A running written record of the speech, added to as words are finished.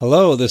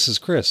Hello, this is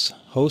Chris,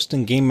 host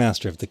and game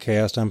master of the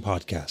Chaos Time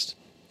podcast,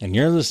 and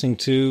you're listening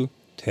to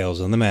Tales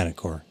of the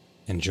Manticore.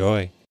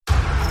 Enjoy.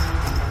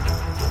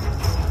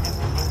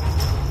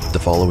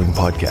 The following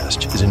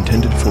podcast is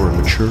intended for a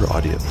mature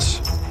audience.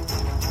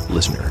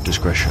 Listener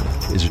discretion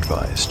is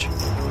advised.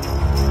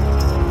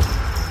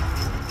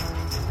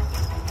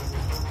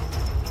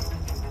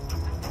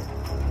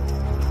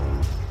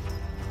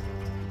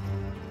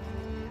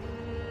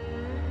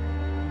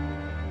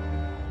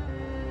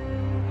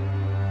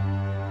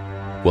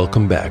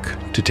 Welcome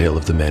back to Tale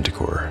of the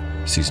Manticore,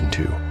 Season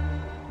 2.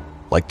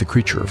 Like the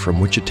creature from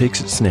which it takes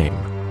its name,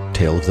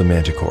 Tale of the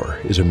Manticore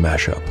is a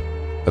mashup,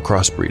 a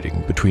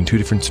crossbreeding between two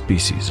different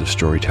species of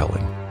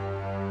storytelling.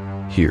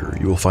 Here,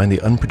 you will find the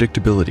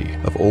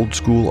unpredictability of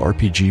old-school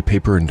RPG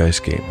paper and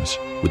dice games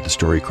with the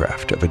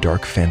storycraft of a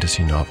dark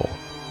fantasy novel.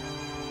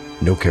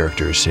 No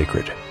character is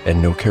sacred, and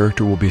no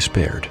character will be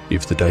spared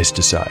if the dice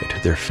decide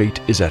their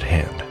fate is at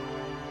hand.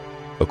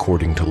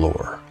 According to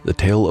lore, the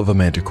tail of a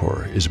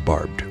manticore is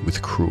barbed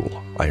with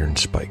cruel iron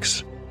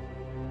spikes.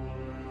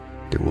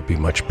 There will be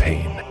much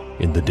pain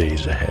in the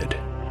days ahead.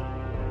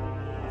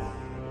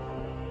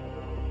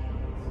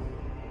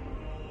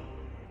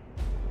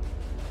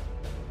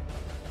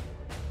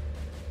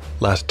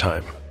 Last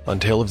time on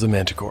Tale of the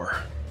Manticore.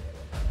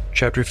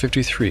 Chapter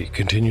 53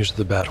 continues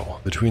the battle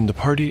between the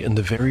party and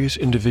the various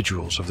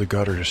individuals of the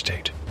Goddard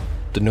estate.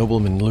 The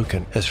nobleman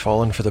Lucan has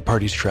fallen for the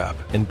party's trap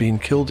and been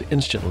killed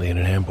instantly in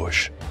an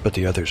ambush, but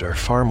the others are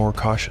far more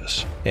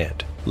cautious,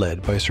 and,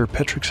 led by Sir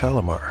Petrick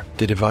Salamar,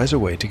 they devise a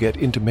way to get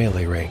into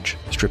melee range,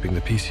 stripping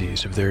the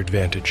PCs of their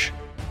advantage.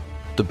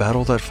 The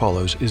battle that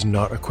follows is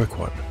not a quick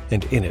one,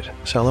 and in it,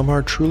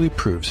 Salamar truly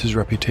proves his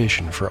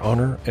reputation for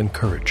honor and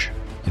courage.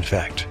 In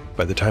fact,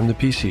 by the time the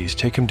PCs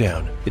take him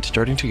down, it's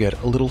starting to get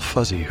a little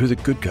fuzzy who the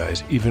good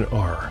guys even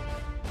are.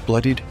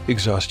 Bloodied,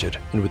 exhausted,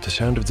 and with the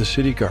sound of the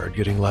city guard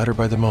getting louder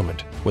by the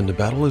moment, when the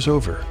battle is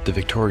over, the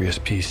victorious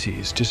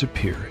PCs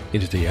disappear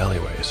into the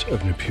alleyways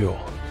of Nupule.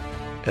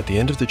 At the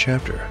end of the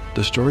chapter,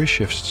 the story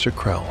shifts to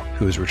Krell,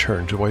 who has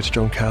returned to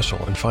Whitestone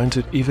Castle and finds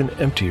it even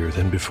emptier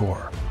than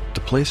before.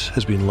 The place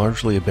has been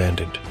largely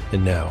abandoned,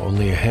 and now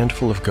only a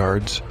handful of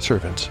guards,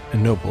 servants,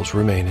 and nobles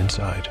remain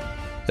inside.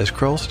 As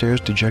Krell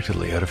stares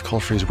dejectedly out of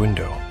Culfrey's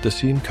window, the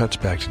scene cuts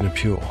back to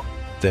Nupule.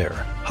 There,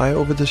 high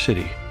over the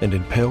city and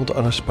impaled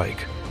on a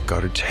spike,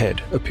 Goddard's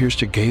head appears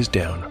to gaze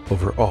down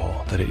over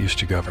all that it used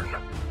to govern.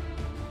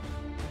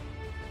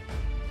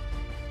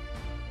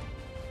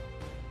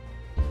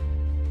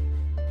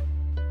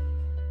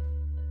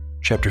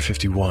 Chapter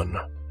 51,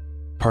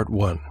 Part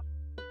 1,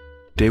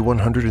 Day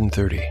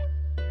 130,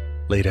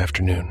 Late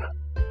Afternoon.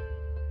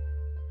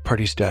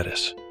 Party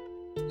status.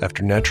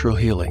 After natural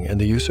healing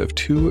and the use of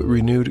 2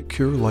 renewed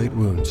Cure Light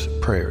Wounds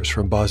prayers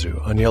from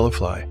Bazu on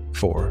Yellowfly,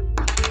 4.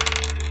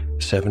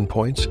 7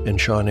 points, and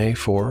Shawnee,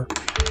 4.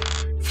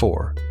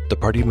 4. The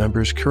party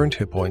members' current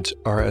hit points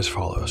are as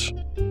follows.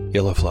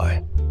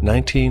 Yellowfly,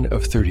 19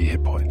 of 30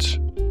 hit points.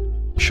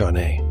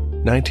 Shawnee,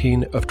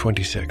 19 of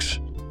 26.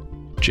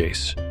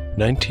 Jace,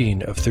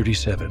 19 of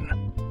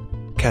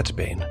 37.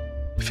 Catsbane,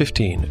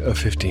 15 of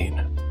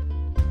 15.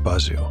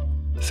 Bazu,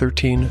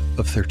 13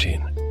 of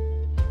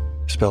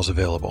 13. Spells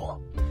available.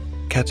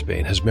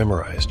 Catsbane has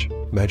memorized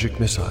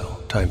Magic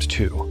Missile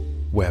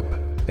 ×2, Web,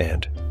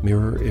 and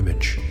Mirror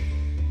Image.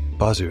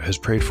 Bazu has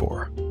prayed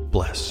for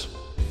Bless.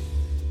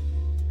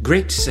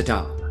 Great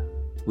Sadal,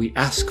 we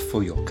ask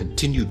for your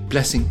continued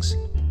blessings,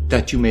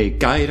 that you may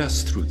guide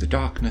us through the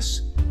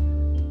darkness.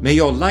 May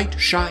your light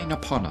shine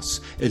upon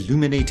us,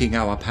 illuminating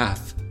our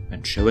path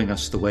and showing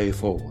us the way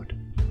forward.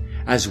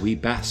 As we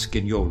bask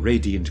in your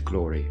radiant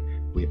glory,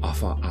 we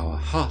offer our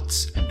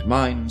hearts and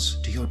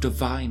minds to your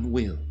divine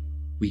will.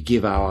 We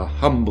give our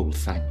humble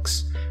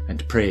thanks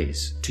and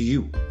praise to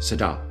you,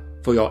 Sadal,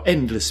 for your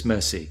endless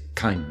mercy,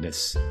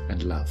 kindness,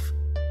 and love.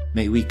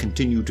 May we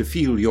continue to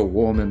feel your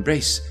warm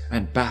embrace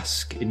and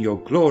bask in your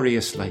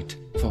glorious light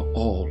for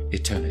all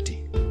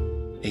eternity.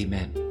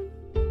 Amen.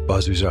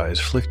 Bazu's eyes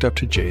flicked up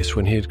to Jace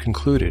when he had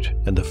concluded,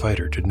 and the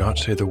fighter did not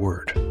say the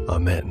word,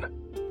 Amen.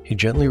 He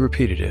gently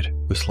repeated it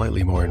with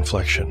slightly more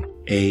inflection.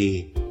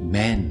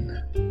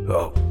 Amen.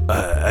 Oh,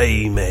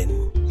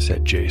 amen,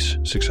 said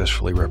Jace,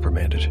 successfully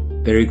reprimanded.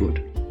 Very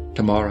good.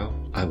 Tomorrow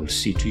I will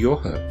see to your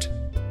hurt.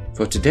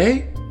 For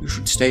today, you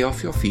should stay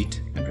off your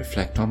feet and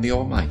reflect on the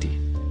Almighty.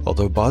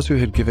 Although Bazu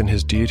had given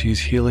his deity's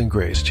healing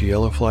grace to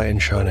Yellowfly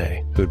and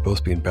Shawnee, who had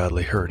both been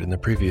badly hurt in the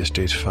previous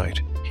day's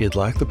fight, he had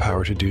lacked the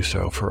power to do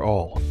so for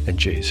all, and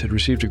Jace had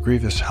received a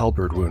grievous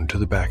halberd wound to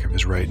the back of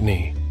his right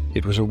knee.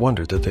 It was a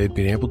wonder that they had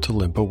been able to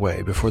limp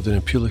away before the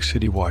Nepulic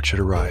City Watch had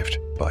arrived,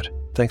 but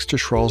thanks to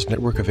Shrall's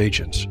network of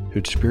agents,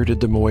 who'd spirited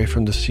them away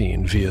from the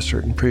scene via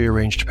certain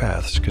prearranged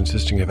paths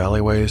consisting of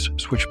alleyways,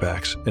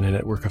 switchbacks, and a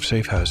network of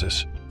safe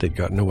houses, they'd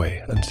gotten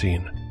away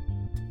unseen.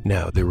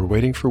 Now they were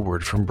waiting for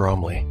word from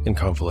Bromley and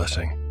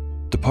convalescing.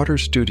 The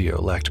Potter's studio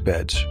lacked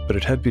beds, but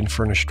it had been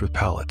furnished with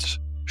pallets.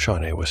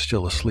 Shawnee was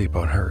still asleep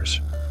on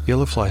hers.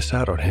 Yellowfly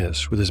sat on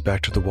his, with his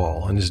back to the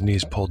wall and his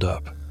knees pulled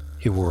up.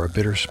 He wore a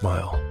bitter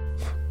smile.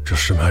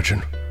 Just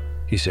imagine,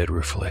 he said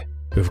ruefully.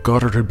 If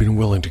Goddard had been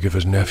willing to give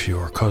his nephew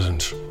or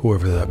cousins,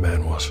 whoever that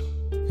man was,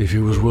 if he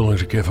was willing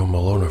to give him a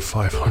loan of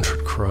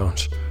 500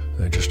 crowns,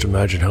 then just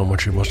imagine how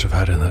much he must have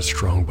had in that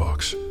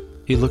strongbox.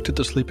 He looked at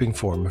the sleeping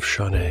form of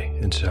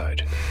Shanae and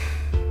sighed.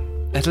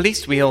 At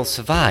least we all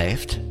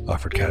survived,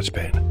 offered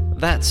Catsbane.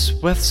 That's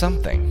worth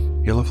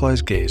something.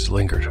 Yellowfly's gaze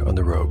lingered on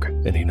the rogue,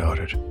 and he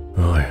nodded.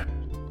 Aye,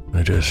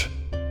 it is.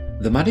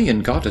 The money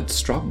in Goddard's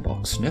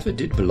strongbox never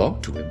did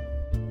belong to him,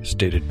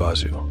 stated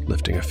Bazu,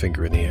 lifting a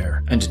finger in the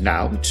air. And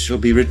now it shall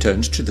be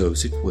returned to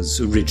those it was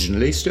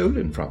originally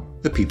stolen from,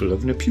 the people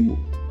of Nepule.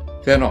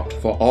 Fear not,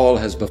 for all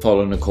has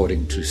befallen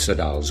according to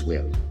Sadal's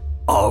will.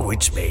 I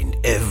would spend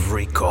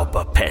every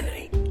copper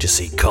penny to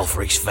see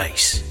Culfrey's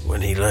face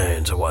when he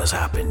learns of what's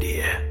happened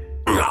here.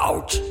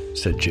 Out,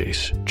 said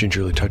Jace,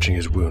 gingerly touching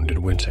his wound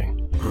and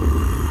wincing.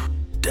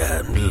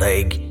 Damn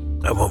leg.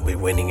 I won't be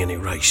winning any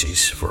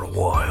races for a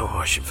while,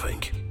 I should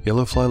think.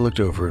 Yellowfly looked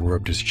over and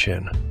rubbed his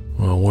chin.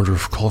 Well, I wonder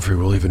if Culfrey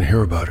will even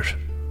hear about it.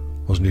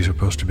 Wasn't he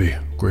supposed to be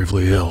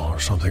gravely ill or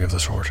something of the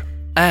sort?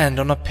 And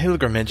on a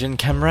pilgrimage in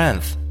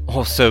Camranth.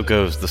 Or so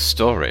goes the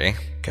story.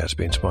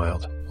 Catsbane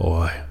smiled. Oh,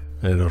 aye.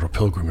 And on a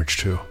pilgrimage,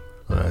 too.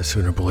 I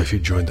sooner believe he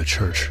joined the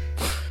church.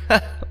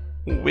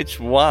 Which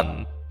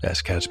one?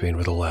 asked Catsbane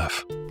with a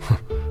laugh.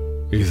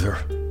 Either.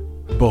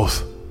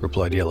 Both,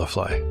 replied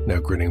Yellowfly, now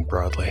grinning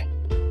broadly.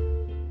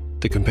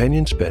 The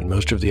companions spent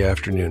most of the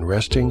afternoon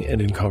resting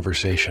and in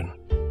conversation.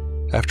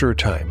 After a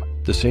time,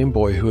 the same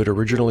boy who had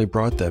originally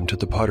brought them to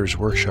the potter's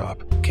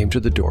workshop came to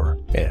the door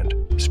and,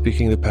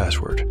 speaking the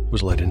password,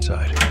 was led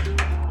inside.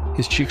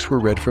 His cheeks were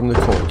red from the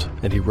cold,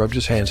 and he rubbed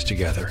his hands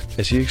together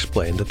as he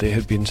explained that they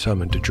had been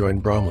summoned to join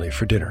Bromley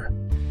for dinner.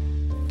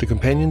 The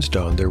companions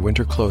donned their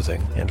winter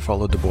clothing and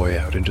followed the boy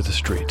out into the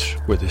streets,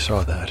 where they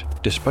saw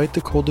that, despite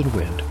the cold and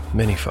wind,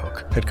 many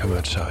folk had come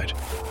outside.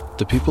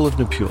 The people of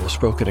Nepule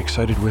spoke in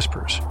excited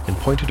whispers and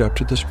pointed up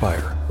to the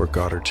spire where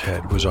Goddard's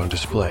head was on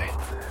display.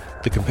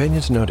 The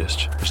companions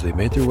noticed, as they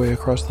made their way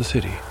across the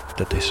city,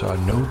 that they saw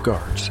no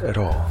guards at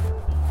all.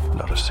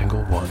 Not a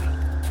single one.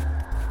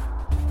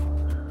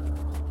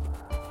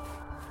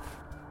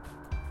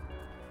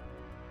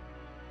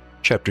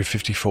 Chapter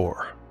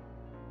 54.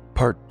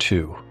 Part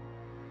 2.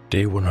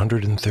 Day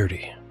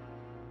 130.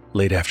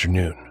 Late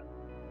afternoon.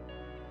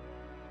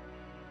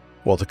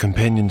 While the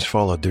companions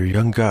followed their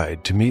young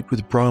guide to meet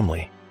with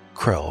Bromley,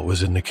 Krell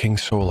was in the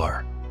King's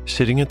Solar,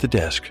 sitting at the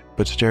desk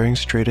but staring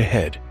straight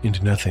ahead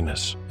into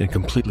nothingness and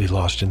completely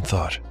lost in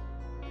thought.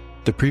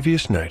 The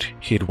previous night,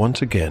 he had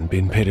once again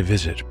been paid a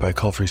visit by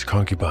Culfrey's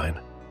concubine,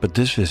 but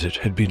this visit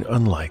had been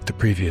unlike the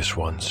previous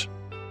ones.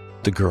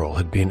 The girl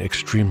had been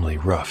extremely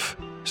rough,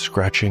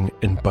 scratching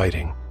and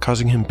biting,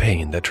 causing him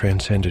pain that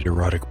transcended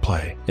erotic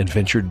play and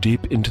ventured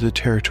deep into the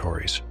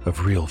territories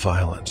of real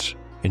violence,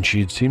 and she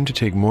had seemed to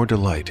take more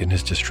delight in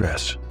his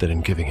distress than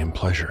in giving him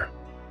pleasure.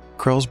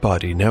 Krell's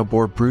body now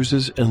bore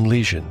bruises and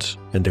lesions,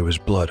 and there was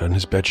blood on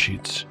his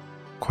bedsheets.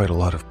 Quite a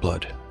lot of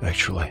blood,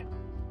 actually.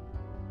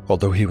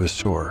 Although he was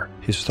sore,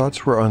 his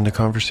thoughts were on the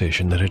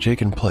conversation that had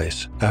taken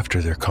place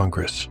after their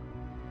congress.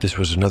 This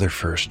was another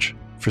first,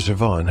 for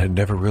Sivan had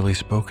never really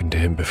spoken to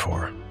him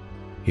before.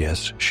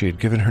 Yes, she had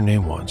given her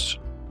name once.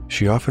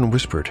 She often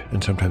whispered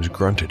and sometimes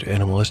grunted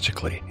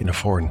animalistically in a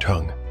foreign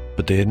tongue,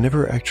 but they had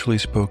never actually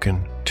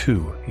spoken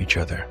to each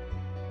other.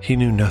 He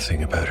knew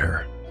nothing about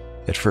her.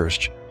 At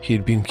first, he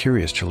had been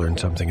curious to learn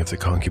something of the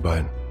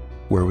concubine.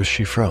 Where was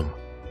she from?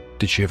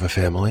 Did she have a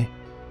family?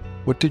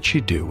 What did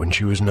she do when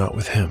she was not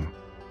with him?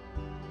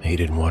 He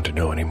didn't want to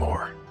know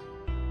anymore.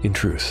 In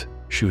truth,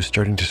 she was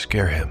starting to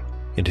scare him,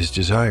 and his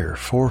desire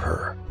for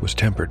her was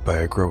tempered by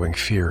a growing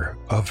fear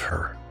of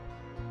her.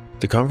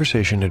 The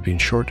conversation had been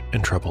short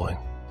and troubling.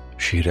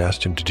 She had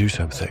asked him to do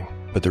something,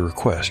 but the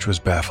request was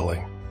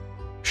baffling.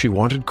 She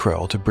wanted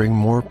Krell to bring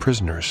more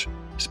prisoners,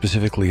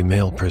 specifically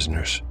male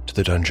prisoners, to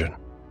the dungeon.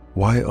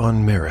 Why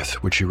on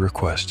Marith would she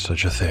request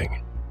such a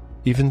thing?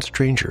 Even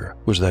stranger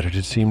was that it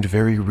had seemed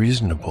very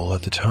reasonable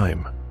at the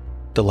time.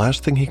 The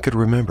last thing he could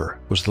remember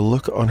was the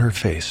look on her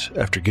face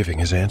after giving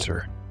his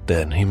answer.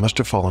 Then he must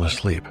have fallen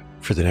asleep,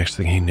 for the next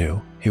thing he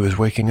knew, he was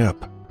waking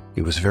up.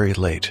 It was very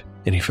late,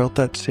 and he felt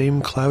that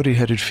same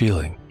cloudy-headed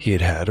feeling he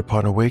had had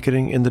upon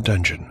awakening in the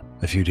dungeon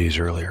a few days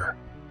earlier.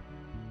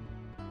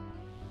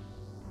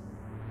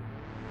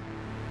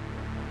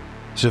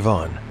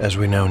 Sivan, as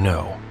we now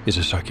know, is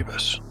a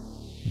succubus.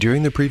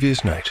 During the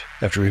previous night,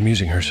 after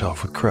amusing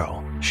herself with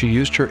Krell, she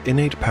used her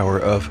innate power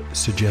of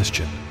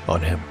suggestion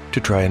on him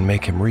to try and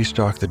make him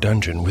restock the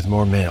dungeon with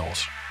more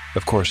males.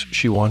 Of course,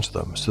 she wants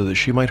them so that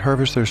she might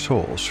harvest their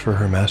souls for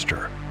her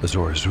master,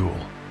 Azor Azul.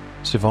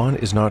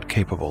 Sivan is not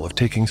capable of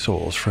taking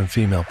souls from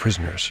female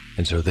prisoners,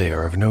 and so they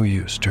are of no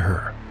use to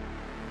her.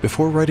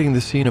 Before writing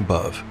the scene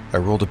above, I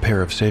rolled a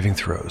pair of saving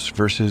throws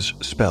versus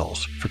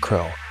spells for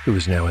Krell, who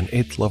is now an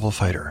 8th level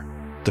fighter.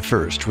 The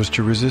first was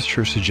to resist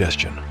her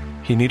suggestion.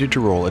 He needed to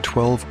roll a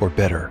 12 or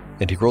better,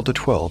 and he rolled a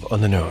 12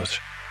 on the nose,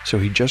 so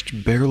he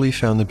just barely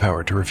found the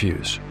power to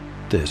refuse.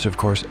 This, of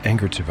course,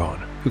 angered Sivan,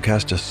 who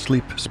cast a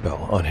sleep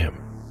spell on him.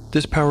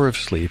 This power of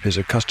sleep is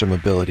a custom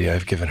ability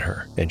I've given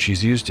her, and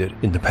she's used it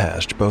in the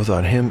past both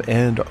on him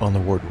and on the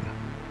Warden.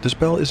 The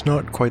spell is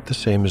not quite the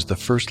same as the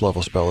first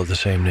level spell of the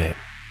same name.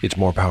 It's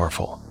more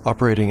powerful,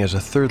 operating as a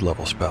third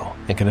level spell,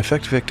 and can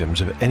affect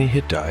victims of any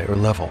hit die or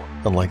level,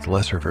 unlike the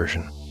lesser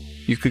version.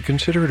 You could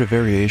consider it a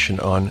variation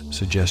on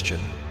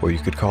Suggestion, or you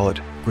could call it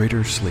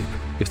Greater Sleep,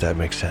 if that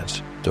makes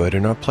sense, though I do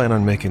not plan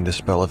on making this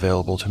spell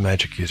available to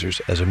magic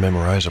users as a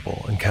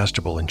memorizable and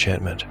castable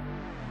enchantment.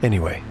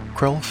 Anyway,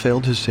 Krell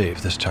failed his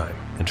save this time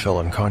and fell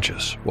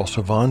unconscious, while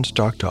Siobhan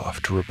stalked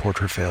off to report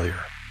her failure.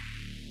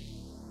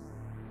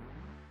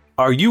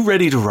 Are you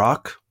ready to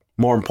rock?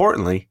 More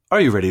importantly,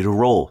 are you ready to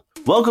roll?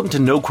 Welcome to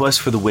No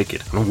Quest for the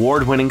Wicked, an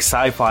award-winning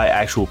sci-fi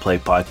actual play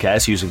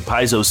podcast using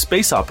Paizo's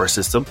space opera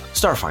system,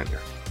 Starfinder.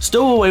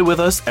 Stow away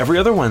with us every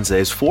other Wednesday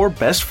as four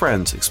best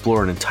friends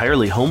explore an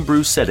entirely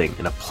homebrew setting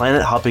in a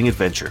planet-hopping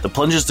adventure that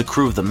plunges the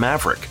crew of the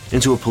Maverick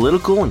into a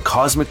political and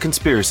cosmic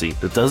conspiracy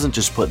that doesn't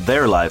just put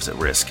their lives at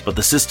risk, but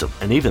the system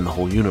and even the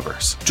whole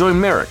universe. Join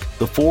Merrick,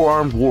 the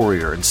four-armed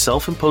warrior in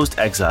self-imposed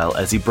exile,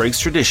 as he breaks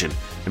tradition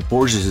and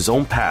forges his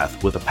own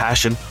path with a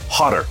passion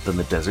hotter than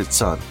the desert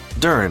sun.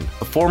 Durin,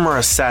 a former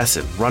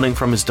assassin running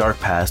from his dark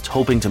past,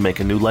 hoping to make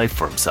a new life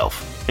for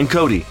himself. And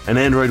Cody, an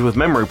android with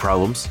memory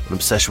problems, an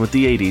obsession with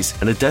the 80s,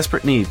 and a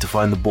desperate need to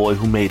find the boy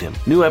who made him.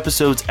 New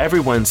episodes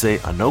every Wednesday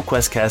on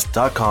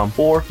NoQuestCast.com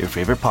or your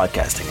favorite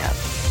podcasting app.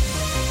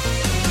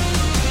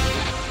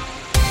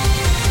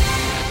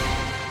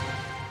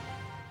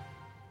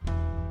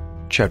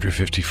 Chapter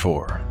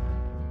 54,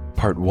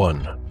 Part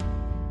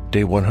 1,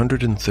 Day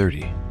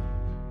 130,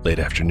 Late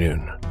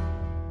Afternoon.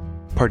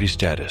 Party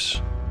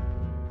Status.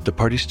 The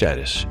party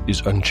status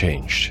is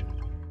unchanged.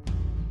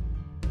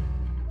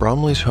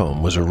 Bromley's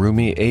home was a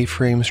roomy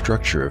A-frame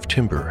structure of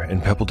timber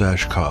and pebble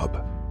dash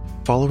cob.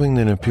 Following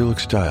the Nepulic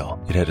style,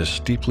 it had a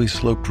steeply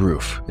sloped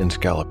roof and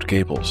scalloped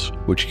gables,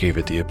 which gave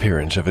it the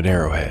appearance of an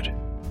arrowhead.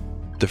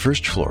 The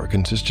first floor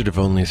consisted of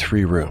only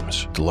 3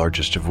 rooms, the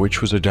largest of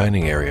which was a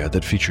dining area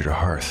that featured a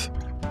hearth.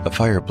 A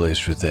fire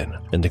blazed within,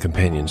 and the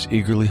companions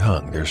eagerly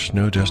hung their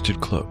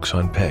snow-dusted cloaks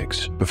on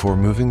pegs before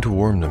moving to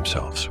warm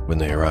themselves when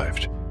they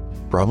arrived.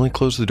 Bromley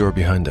closed the door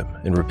behind them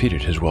and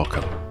repeated his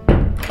welcome.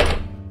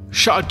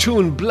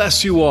 Shartoon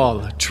bless you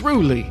all,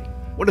 truly.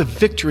 What a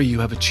victory you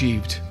have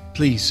achieved.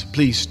 Please,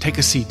 take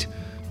a seat.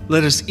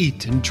 Let us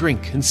eat and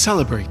drink and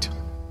celebrate.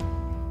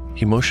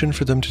 He motioned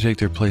for them to take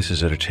their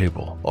places at a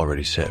table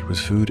already set with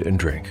food and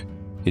drink.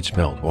 It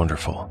smelled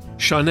wonderful.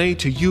 Shanae,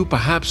 to you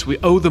perhaps we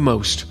owe the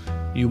most.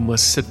 You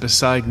must sit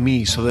beside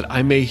me so that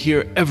I may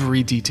hear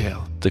every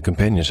detail. The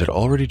companions had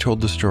already told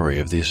the story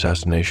of the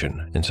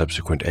assassination and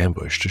subsequent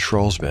ambush to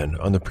Schroll's men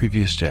on the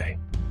previous day.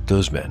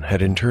 Those men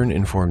had in turn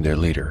informed their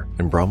leader,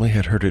 and Bromley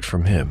had heard it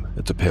from him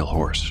at the Pale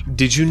Horse.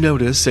 Did you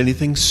notice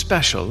anything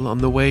special on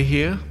the way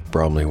here?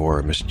 Bromley wore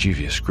a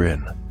mischievous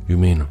grin. You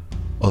mean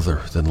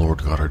other than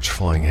Lord Goddard's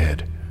flying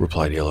head,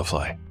 replied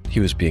Yellowfly. He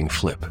was being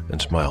flip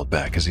and smiled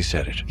back as he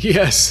said it.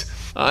 Yes,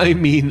 I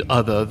mean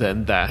other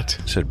than that,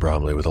 said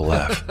Bromley with a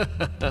laugh.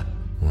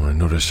 Well, I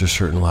noticed a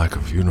certain lack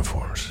of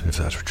uniforms, if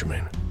that's what you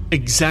mean.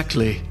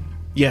 Exactly.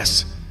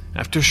 Yes,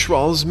 after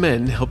Schroll's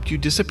men helped you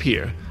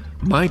disappear,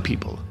 my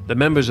people, the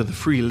members of the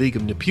Free League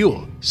of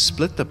Nepule,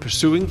 split the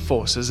pursuing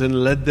forces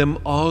and led them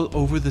all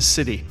over the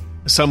city.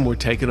 Some were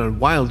taken on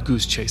wild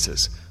goose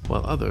chases,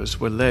 while others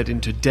were led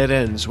into dead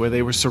ends where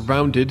they were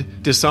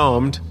surrounded,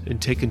 disarmed, and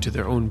taken to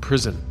their own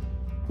prison.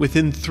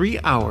 Within 3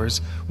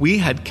 hours, we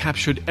had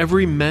captured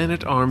every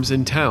man-at-arms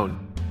in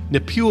town.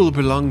 Nepule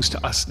belongs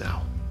to us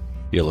now.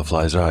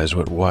 Yellowfly's eyes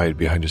went wide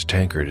behind his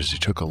tankard as he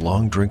took a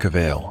long drink of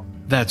ale.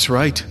 That's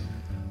right.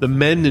 The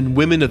men and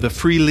women of the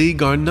Free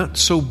League are not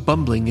so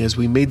bumbling as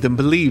we made them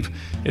believe,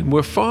 and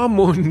were far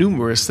more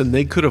numerous than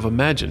they could have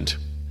imagined.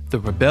 The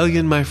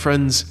rebellion, my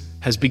friends,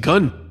 has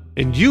begun,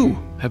 and you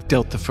have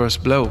dealt the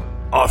first blow.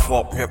 I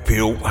thought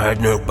Nepule had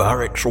no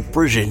barracks or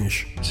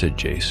prisons, said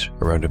Jace,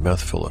 around a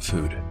mouthful of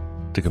food.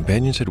 The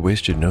companions had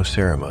wasted no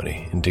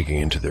ceremony in digging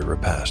into their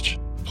repast.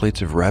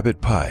 Plates of rabbit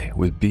pie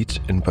with beets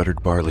and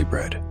buttered barley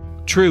bread.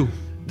 True,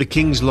 the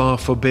King's law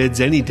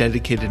forbids any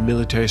dedicated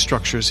military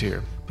structures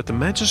here, but the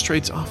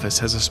magistrate's office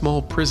has a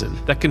small prison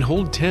that can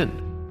hold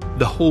 10.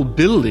 The whole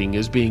building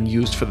is being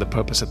used for the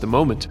purpose at the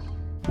moment.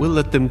 We'll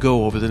let them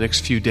go over the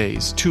next few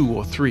days, 2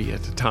 or 3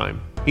 at a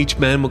time. Each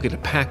man will get a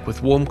pack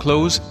with warm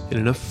clothes and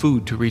enough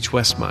food to reach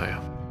Westmire.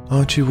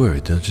 Aren't you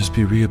worried they'll just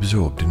be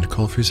reabsorbed into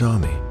Colfrey's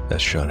army?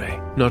 Asked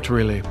Shanae. Not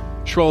really.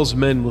 Schroll's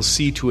men will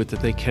see to it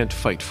that they can't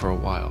fight for a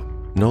while.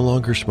 No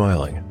longer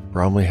smiling,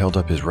 Bromley held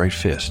up his right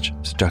fist,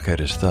 stuck out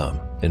his thumb,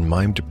 and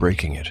mimed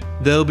breaking it.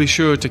 They'll be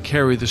sure to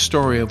carry the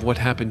story of what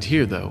happened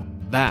here, though.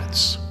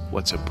 That's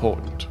what's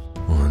important.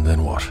 Well, and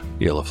then what?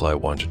 Yellowfly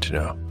wanted to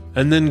know.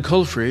 And then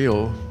Colfrey,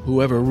 or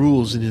whoever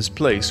rules in his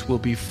place, will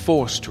be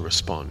forced to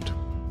respond.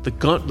 The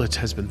gauntlet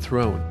has been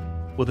thrown.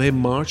 Will they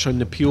march on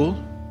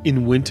Nepule?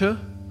 In winter?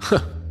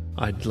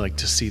 I'd like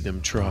to see them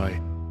try.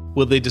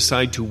 Will they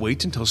decide to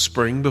wait until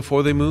spring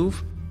before they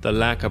move? The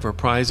lack of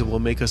reprisal will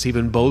make us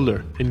even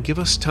bolder and give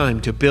us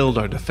time to build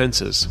our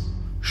defenses.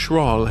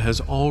 Shrall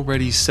has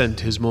already sent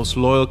his most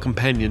loyal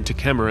companion to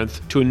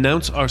Camaranth to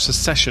announce our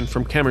secession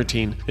from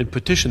Camertine and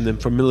petition them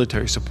for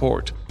military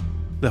support.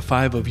 The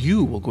 5 of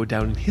you will go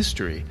down in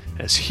history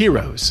as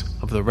heroes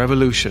of the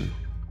revolution.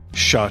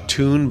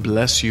 Shatun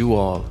bless you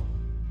all.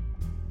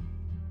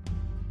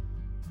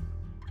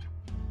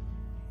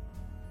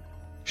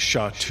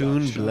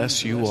 Shatun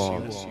bless you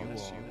all.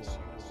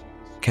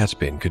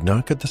 Catsbane could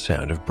not get the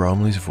sound of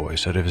Bromley's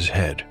voice out of his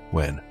head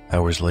when,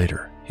 hours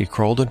later, he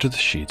crawled under the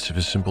sheets of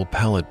his simple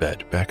pallet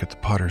bed back at the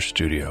Potter's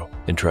studio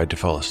and tried to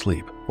fall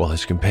asleep while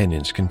his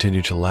companions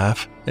continued to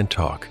laugh and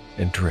talk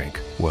and drink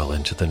well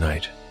into the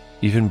night.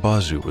 Even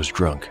Bazu was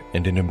drunk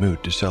and in a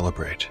mood to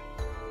celebrate.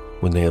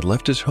 When they had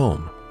left his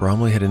home,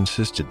 Bromley had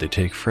insisted they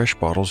take fresh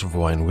bottles of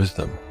wine with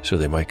them so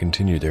they might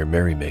continue their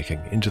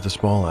merrymaking into the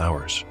small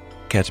hours.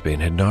 Catsbane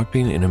had not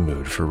been in a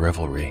mood for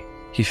revelry.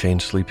 He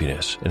feigned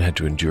sleepiness and had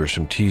to endure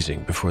some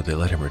teasing before they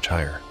let him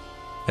retire.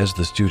 As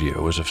the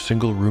studio was of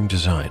single-room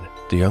design,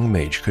 the young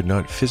mage could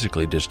not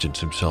physically distance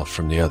himself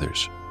from the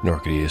others, nor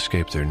could he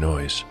escape their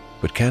noise.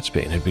 But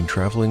Catsbane had been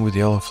traveling with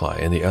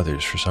Yellowfly and the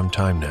others for some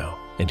time now,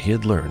 and he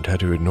had learned how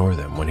to ignore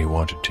them when he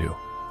wanted to.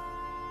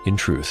 In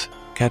truth,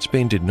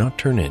 Catsbane did not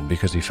turn in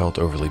because he felt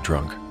overly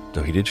drunk,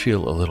 though he did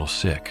feel a little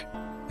sick.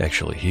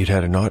 Actually, he'd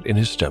had a knot in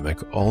his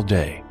stomach all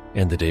day,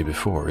 and the day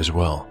before as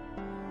well.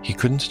 He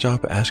couldn't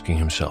stop asking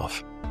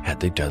himself, had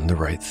they done the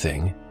right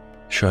thing?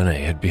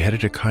 Shawnee had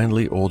beheaded a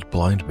kindly old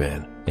blind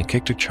man and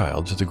kicked a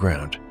child to the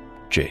ground.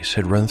 Jace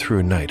had run through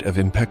a night of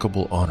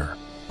impeccable honor.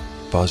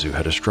 Bazu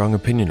had a strong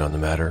opinion on the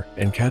matter,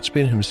 and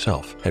Catsbane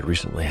himself had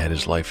recently had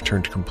his life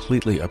turned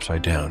completely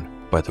upside down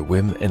by the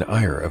whim and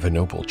ire of a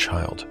noble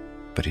child.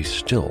 But he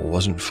still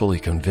wasn't fully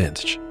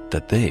convinced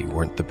that they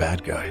weren't the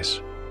bad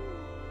guys.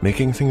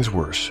 Making things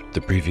worse,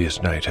 the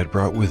previous night had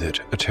brought with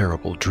it a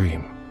terrible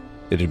dream.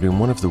 It had been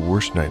one of the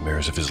worst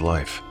nightmares of his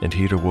life, and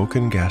he had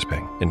awoken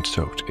gasping and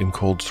soaked in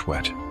cold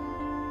sweat.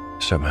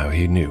 Somehow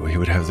he knew he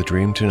would have the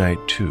dream tonight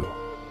too,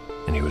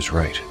 and he was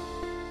right.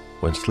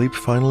 When sleep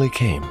finally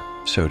came,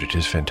 so did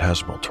his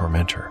phantasmal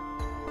tormentor.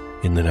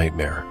 In the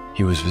nightmare,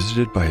 he was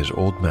visited by his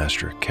old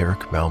master,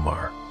 Carrick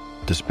Malmar.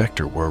 The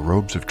spectre wore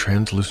robes of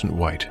translucent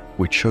white,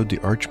 which showed the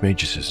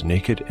Archmage's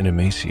naked and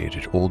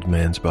emaciated old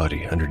man's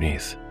body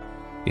underneath.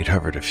 It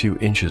hovered a few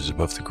inches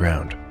above the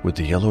ground, with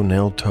the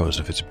yellow-nailed toes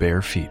of its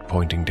bare feet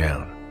pointing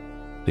down.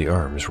 The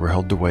arms were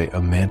held the way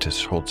a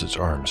mantis holds its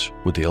arms,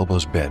 with the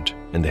elbows bent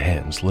and the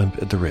hands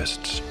limp at the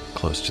wrists,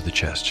 close to the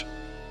chest.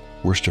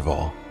 Worst of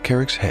all,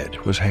 Carrick's head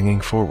was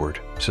hanging forward,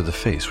 so the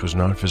face was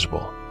not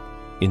visible.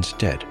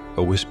 Instead,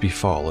 a wispy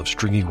fall of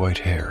stringy white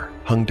hair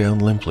hung down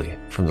limply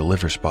from the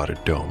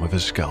liver-spotted dome of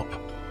his scalp.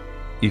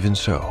 Even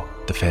so,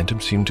 the phantom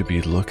seemed to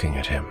be looking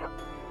at him.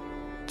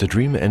 The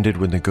dream ended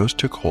when the ghost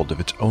took hold of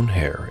its own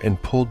hair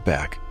and pulled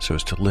back so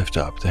as to lift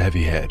up the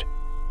heavy head.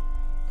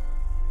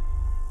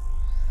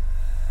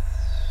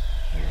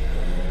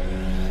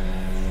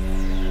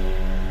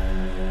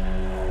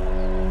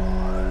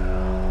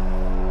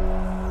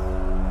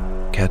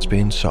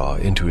 Catsbane saw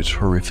into its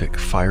horrific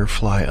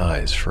firefly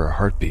eyes for a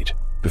heartbeat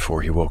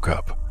before he woke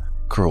up,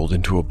 curled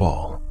into a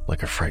ball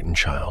like a frightened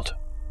child.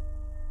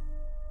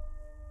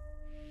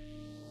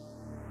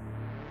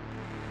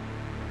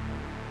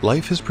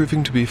 Life is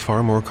proving to be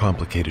far more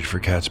complicated for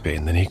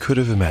Catsbane than he could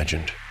have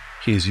imagined.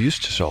 He is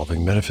used to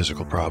solving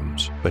metaphysical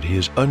problems, but he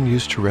is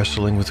unused to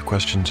wrestling with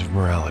questions of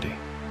morality.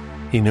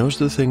 He knows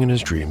the thing in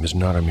his dream is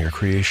not a mere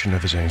creation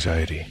of his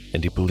anxiety,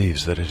 and he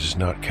believes that it is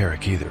not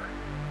Carrick either.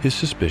 His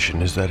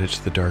suspicion is that it's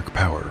the dark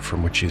power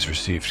from which he has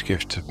received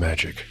gifts of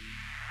magic.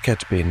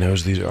 Catsbane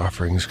knows these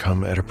offerings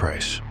come at a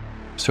price.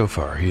 So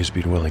far, he has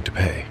been willing to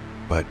pay,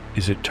 but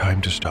is it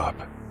time to stop?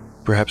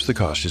 Perhaps the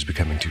cost is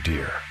becoming too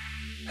dear.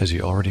 Has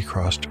he already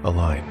crossed a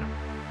line?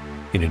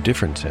 In a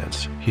different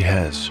sense, he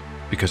has,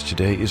 because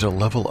today is a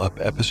level-up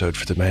episode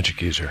for the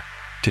magic user.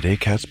 Today,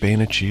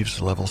 Catsbane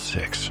achieves level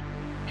 6.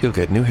 He'll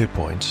get new hit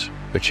points,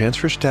 a chance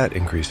for stat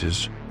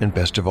increases, and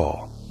best of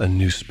all, a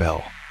new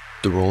spell.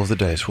 The roll of the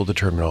dice will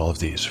determine all of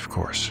these, of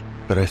course,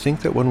 but I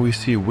think that when we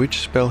see which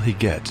spell he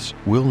gets,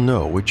 we'll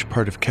know which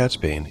part of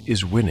Catsbane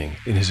is winning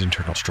in his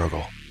internal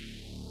struggle.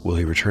 Will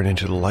he return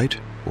into the light,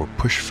 or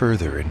push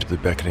further into the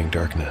beckoning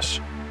darkness?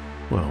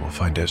 Well, we'll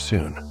find out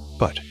soon,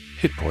 but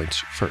hit points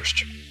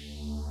first.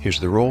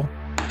 Here's the roll.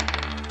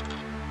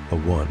 A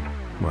 1.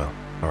 Well,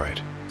 alright.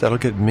 That'll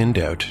get minned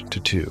out to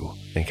 2,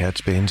 and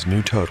Catsbane's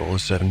new total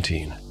is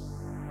 17.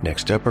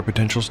 Next up are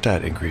potential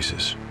stat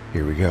increases.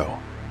 Here we go.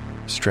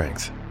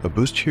 Strength. A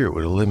boost here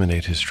would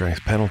eliminate his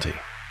strength penalty.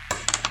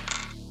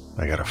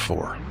 I got a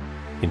 4.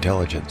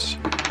 Intelligence.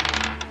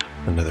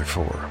 Another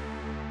 4.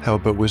 How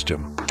about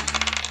wisdom?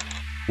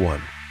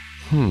 1.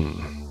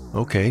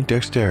 Okay,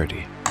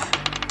 dexterity.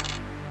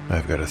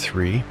 I've got a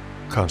 3.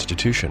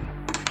 Constitution.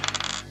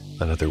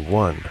 Another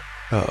 1.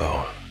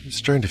 Uh-oh. It's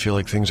starting to feel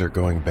like things are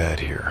going bad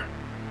here.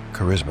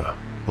 Charisma.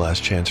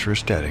 Last chance for a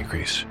stat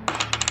increase.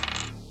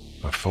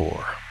 A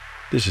 4.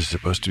 This is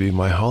supposed to be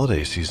my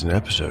holiday season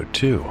episode,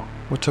 too.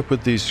 What's up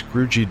with these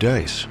Scroogey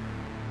dice?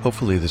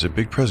 Hopefully there's a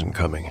big present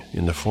coming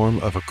in the form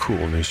of a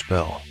cool new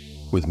spell.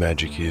 With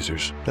magic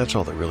users, that's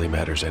all that really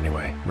matters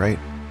anyway, right?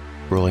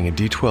 Rolling a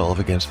d12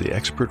 against the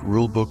expert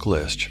rulebook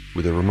list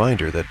with a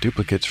reminder that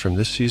duplicates from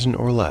this season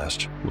or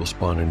last will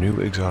spawn a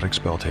new exotic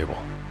spell table.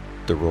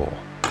 The roll.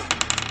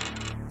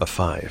 A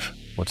 5.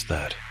 What's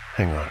that?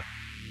 Hang on.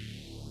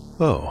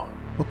 Oh,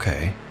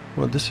 okay.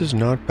 Well, this is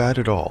not bad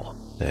at all,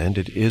 and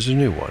it is a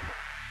new one.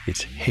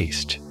 It's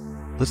Haste.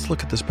 Let's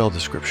look at the spell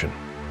description.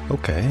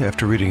 Okay,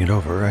 after reading it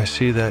over, I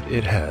see that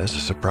it has a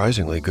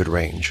surprisingly good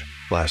range,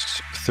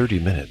 lasts 30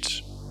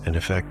 minutes, and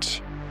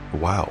affects,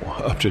 wow,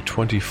 up to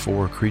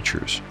 24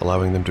 creatures,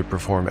 allowing them to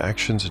perform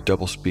actions at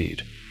double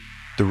speed.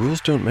 The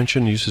rules don't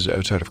mention uses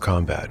outside of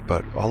combat,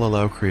 but I'll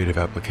allow creative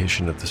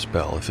application of the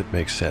spell if it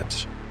makes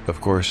sense. Of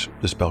course,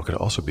 the spell can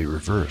also be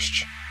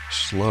reversed.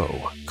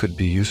 Slow could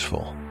be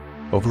useful.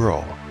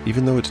 Overall,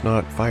 even though it's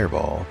not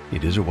Fireball,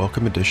 it is a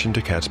welcome addition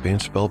to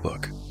Catsbane's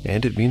spellbook,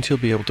 and it means he'll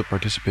be able to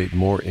participate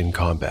more in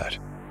combat.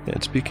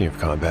 And speaking of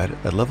combat,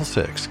 at level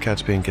 6,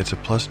 Catsbane gets a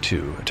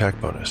 +2 attack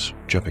bonus,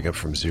 jumping up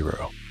from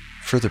 0.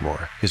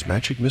 Furthermore, his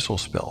magic missile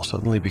spell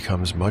suddenly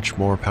becomes much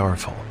more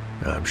powerful.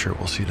 I'm sure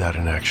we'll see that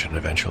in action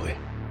eventually.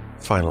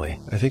 Finally,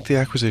 I think the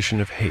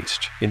acquisition of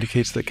Haste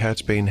indicates that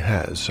Catsbane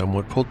has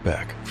somewhat pulled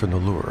back from the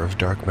lure of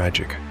dark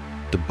magic.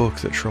 The book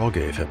that Shrall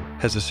gave him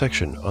has a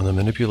section on the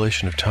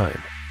manipulation of time,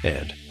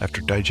 and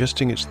after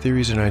digesting its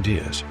theories and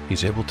ideas,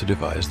 he's able to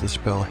devise the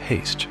spell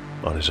Haste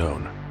on his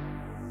own.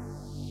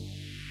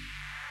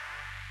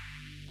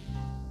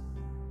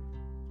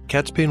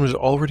 Catsbane was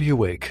already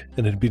awake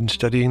and had been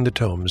studying the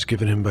tomes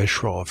given him by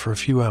Shrall for a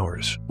few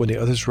hours when the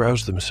others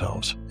roused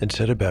themselves and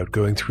set about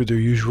going through their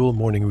usual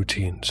morning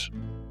routines.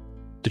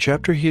 The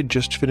chapter he had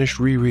just finished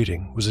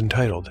rereading was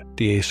entitled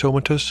The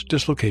Aesomatus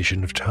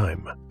Dislocation of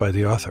Time by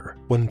the author,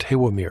 one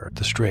Tewamir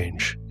the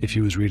Strange, if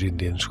he was reading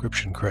the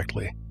inscription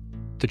correctly.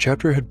 The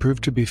chapter had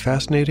proved to be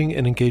fascinating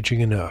and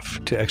engaging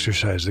enough to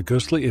exorcise the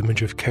ghostly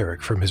image of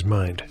Carrick from his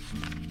mind.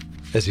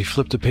 As he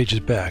flipped the pages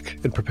back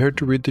and prepared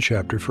to read the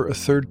chapter for a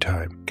third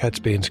time,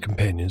 Catsbane's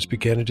companions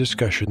began a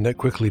discussion that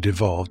quickly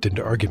devolved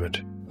into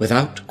argument.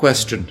 Without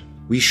question,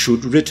 we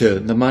should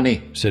return the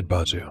money, said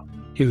Bazu.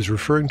 He was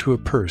referring to a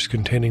purse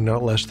containing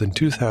not less than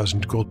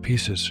 2,000 gold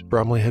pieces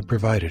Bromley had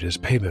provided as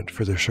payment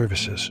for their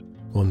services.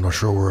 Well, I'm not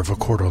sure we're of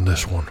accord on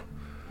this one,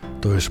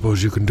 though I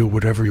suppose you can do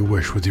whatever you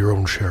wish with your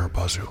own share,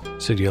 Bazu,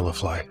 said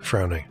Yellowfly,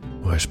 frowning.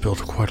 Well, I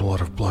spilled quite a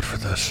lot of blood for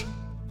this.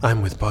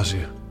 I'm with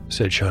Bazu,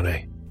 said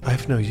Shanae.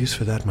 I've no use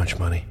for that much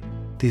money.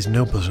 These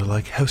nobles are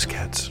like house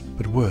cats,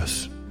 but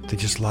worse. They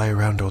just lie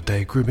around all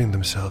day grooming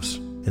themselves,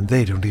 and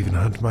they don't even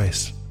hunt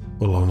mice.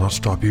 Well, I'll not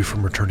stop you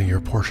from returning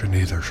your portion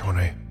either,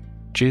 Shanae.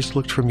 Jace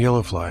looked from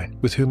Yellowfly,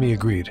 with whom he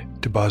agreed,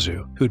 to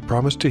Bazu, who had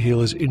promised to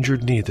heal his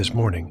injured knee this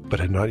morning, but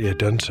had not yet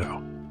done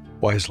so.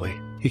 Wisely,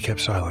 he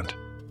kept silent.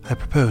 I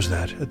propose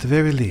that, at the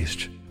very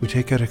least, we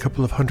take out a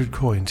couple of 100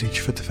 coins each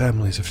for the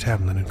families of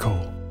Tamlin and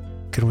Cole.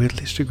 Can we at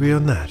least agree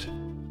on that?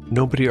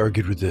 Nobody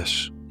argued with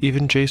this.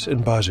 Even Jace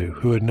and Bazu,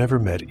 who had never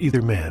met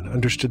either man,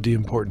 understood the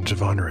importance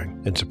of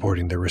honoring and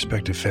supporting their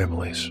respective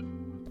families.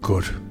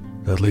 Good.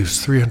 That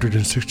leaves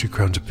 360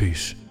 crowns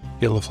apiece.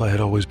 Yellowfly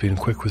had always been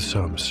quick with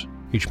sums.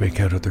 Each may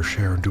count out their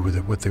share and do with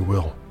it what they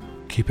will.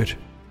 Keep it,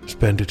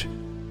 spend it,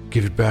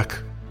 give it back,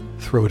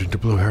 throw it into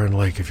Blue Heron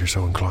Lake if you're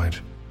so inclined.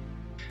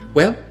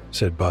 Well,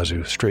 said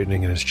Bazu,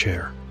 straightening in his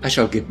chair. I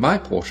shall give my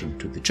portion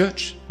to the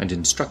church and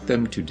instruct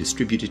them to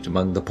distribute it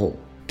among the poor.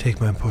 Take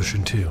my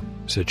portion too,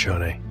 said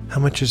Shanae. How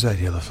much is that,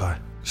 Yellowfly?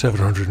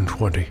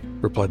 720,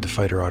 replied the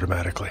fighter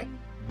automatically.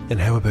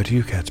 And how about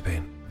you,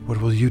 Catsbane? What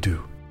will you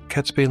do?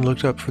 Catsbane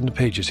looked up from the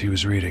pages he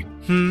was reading.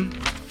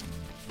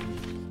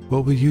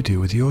 What will you do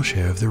with your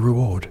share of the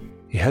reward?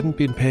 He hadn't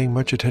been paying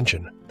much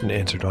attention, and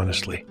answered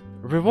honestly.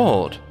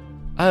 Reward?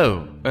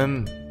 Oh,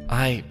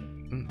 I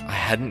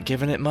hadn't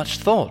given it much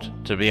thought,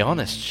 to be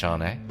honest,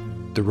 Shanae.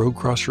 The rogue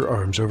crossed her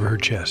arms over her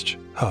chest,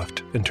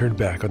 huffed, and turned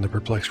back on the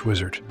perplexed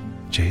wizard.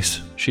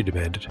 Jace, she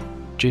demanded.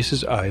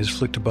 Jace's eyes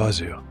flicked to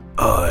Bazu.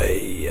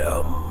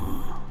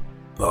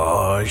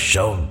 I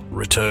shall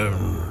return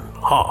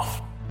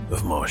half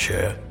of my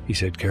share, he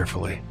said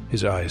carefully,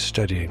 his eyes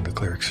studying the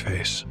cleric's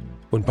face.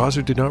 When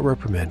Bazu did not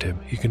reprimand him,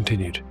 he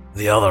continued.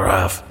 The other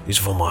half is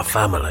for my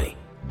family.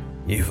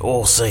 You've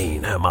all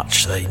seen how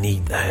much they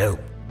need the help.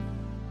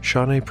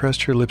 Shanae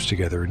pressed her lips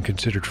together and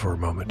considered for a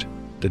moment,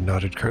 then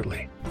nodded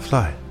curtly.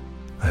 Fly,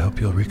 I hope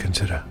you'll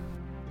reconsider.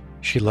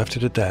 She left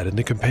it at that, and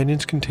the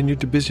companions continued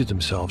to busy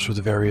themselves with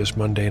the various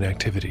mundane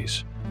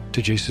activities.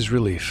 To Jace's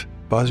relief,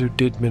 Bazu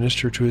did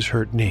minister to his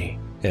hurt knee,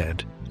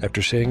 and,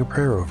 after saying a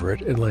prayer over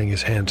it and laying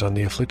his hands on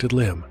the afflicted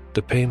limb,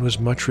 the pain was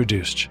much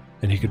reduced,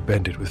 and he could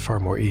bend it with far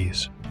more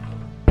ease.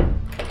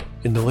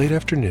 In the late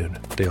afternoon,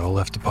 they all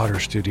left the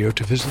potter's studio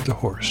to visit the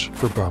horse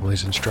for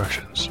Bromley's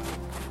instructions.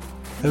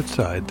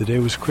 Outside, the day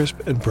was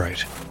crisp and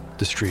bright.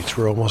 The streets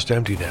were almost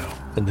empty now,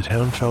 and the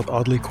town felt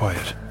oddly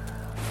quiet.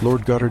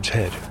 Lord Goddard's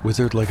head,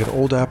 withered like an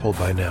old apple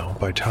by now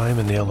by time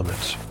and the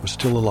elements, was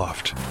still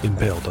aloft,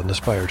 impaled on the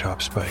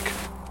spire-top spike.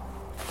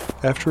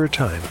 After a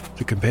time,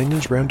 the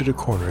companions rounded a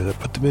corner that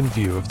put them in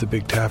view of the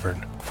big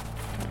tavern.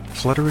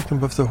 Fluttering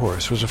above the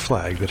horse was a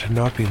flag that had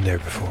not been there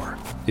before.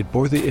 It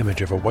bore the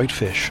image of a white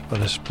fish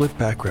on a split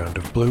background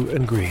of blue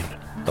and green.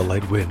 A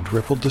light wind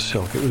rippled the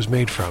silk it was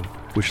made from,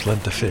 which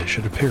lent the fish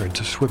an appearance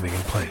of swimming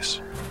in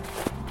place.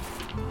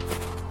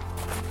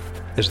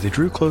 As they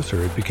drew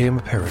closer, it became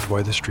apparent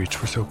why the streets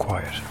were so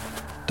quiet.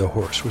 The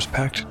horse was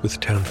packed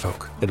with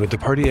townfolk, and when the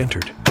party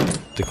entered,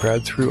 the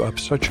crowd threw up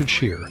such a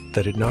cheer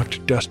that it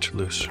knocked dust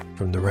loose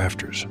from the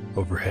rafters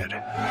overhead.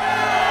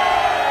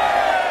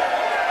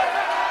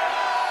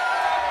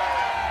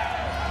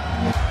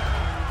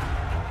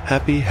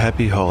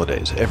 Happy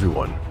holidays,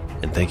 everyone,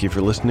 and thank you for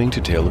listening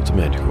to Tale of the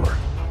Manticore.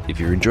 If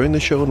you're enjoying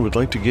the show and would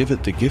like to give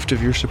it the gift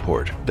of your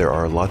support, there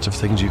are lots of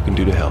things you can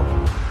do to help.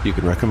 You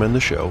can recommend the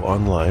show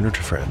online or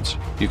to friends.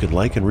 You can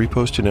like and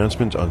repost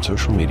announcements on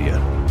social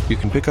media. You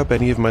can pick up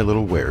any of my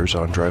little wares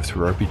on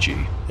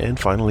DriveThruRPG. And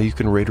finally, you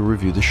can rate or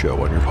review the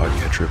show on your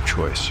podcatcher of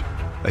choice.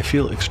 I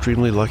feel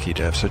extremely lucky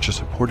to have such a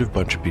supportive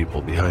bunch of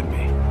people behind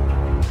me.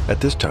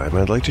 At this time,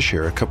 I'd like to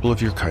share a couple of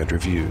your kind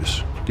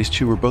reviews. These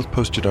two were both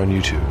posted on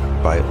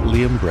YouTube by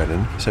Liam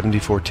Brennan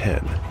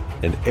 7410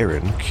 and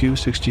Aaron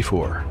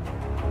Q64.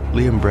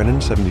 Liam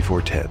Brennan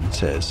 7410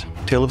 says,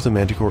 Tale of the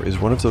Manticore is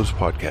one of those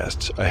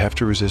podcasts I have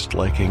to resist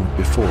liking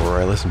before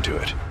I listen to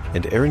it.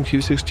 And Aaron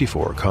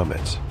Q64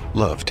 comments,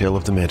 love Tale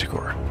of the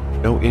Manticore.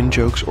 No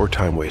in-jokes or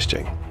time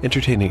wasting.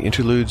 Entertaining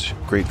interludes,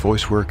 great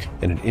voice work,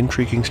 and an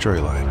intriguing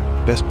storyline.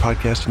 Best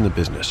podcast in the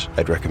business.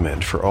 I'd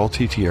recommend for all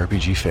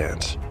TTRPG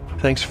fans.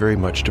 Thanks very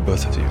much to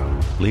both of you.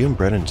 Liam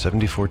Brennan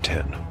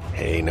 7410.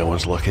 Hey, no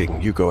one's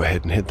looking. You go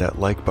ahead and hit that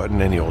like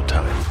button any old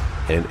time.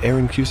 And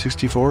Aaron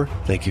Q64,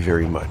 thank you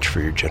very much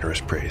for your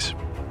generous praise.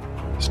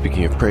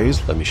 Speaking of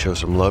praise, let me show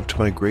some love to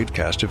my great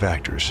cast of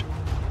actors.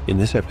 In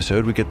this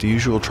episode, we get the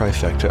usual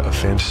trifecta of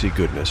fantasy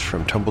goodness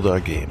from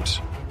Tumbledog Games.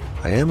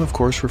 I am, of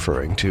course,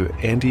 referring to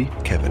Andy,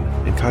 Kevin,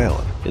 and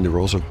Kylan in the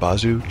roles of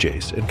Bazu,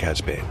 Jace, and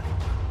Catsbane.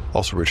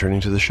 Also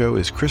returning to the show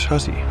is Chris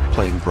Hussey,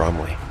 playing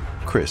Bromley.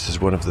 Chris is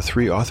one of the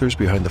 3 authors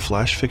behind the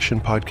flash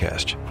fiction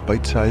podcast,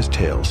 Bite-Sized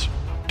Tales.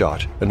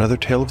 Dot, another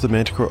Tale of the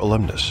Manticore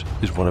alumnus,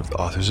 is one of the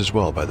authors as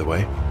well, by the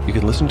way. You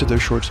can listen to their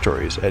short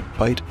stories at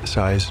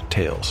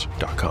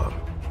bitesizedtales.com.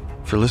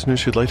 For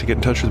listeners who'd like to get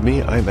in touch with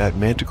me, I'm at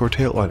Manticore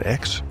Tale on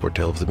X or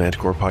Tale of the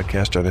Manticore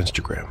Podcast on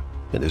Instagram.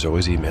 And there's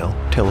always email,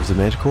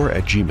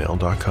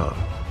 taleofthemanticore@gmail.com.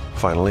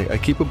 Finally, I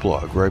keep a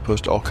blog where I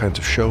post all kinds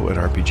of show and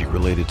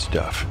RPG-related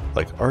stuff,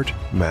 like art,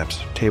 maps,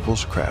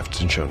 tables,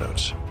 crafts, and show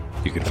notes.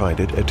 You can find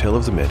it at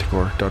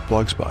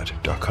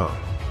taleofthemanticore.blogspot.com.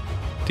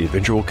 The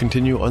adventure will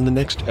continue on the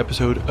next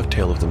episode of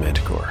Tale of the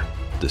Manticore.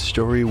 The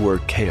story were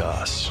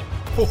chaos.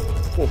 Ho,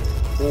 ho,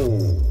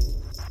 ho.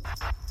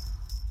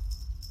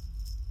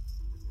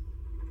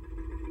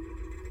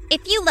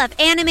 If you love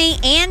anime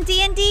and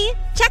D&D,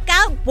 check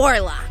out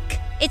Warlock.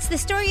 It's the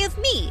story of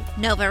me,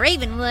 Nova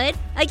Ravenwood,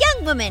 a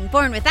young woman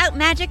born without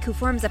magic who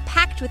forms a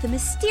pact with a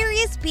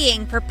mysterious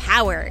being for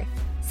power.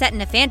 Set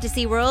in a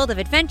fantasy world of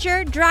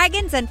adventure,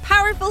 dragons, and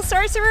powerful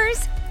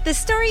sorcerers, the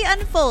story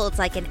unfolds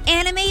like an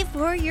anime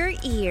for your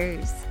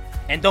ears.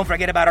 And don't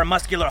forget about our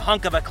muscular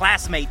hunk of a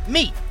classmate,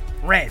 me,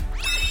 Ren.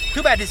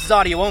 Too bad this is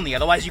audio only,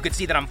 otherwise you could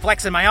see that I'm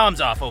flexing my arms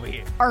off over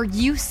here. Are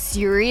you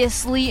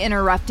seriously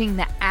interrupting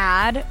the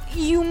ad?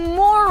 You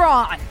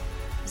moron!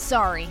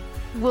 Sorry,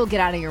 we'll get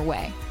out of your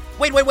way.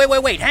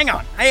 Wait, hang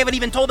on. I haven't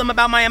even told them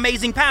about my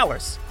amazing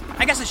powers.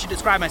 I guess I should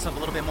describe myself a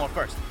little bit more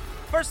first.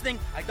 First thing,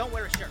 I don't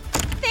wear a shirt.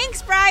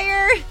 Thanks,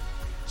 Briar!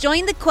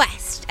 Join the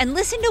quest and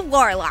listen to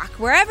Warlock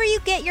wherever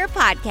you get your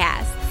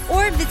podcasts,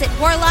 or visit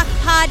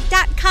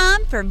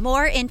warlockpod.com for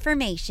more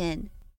information.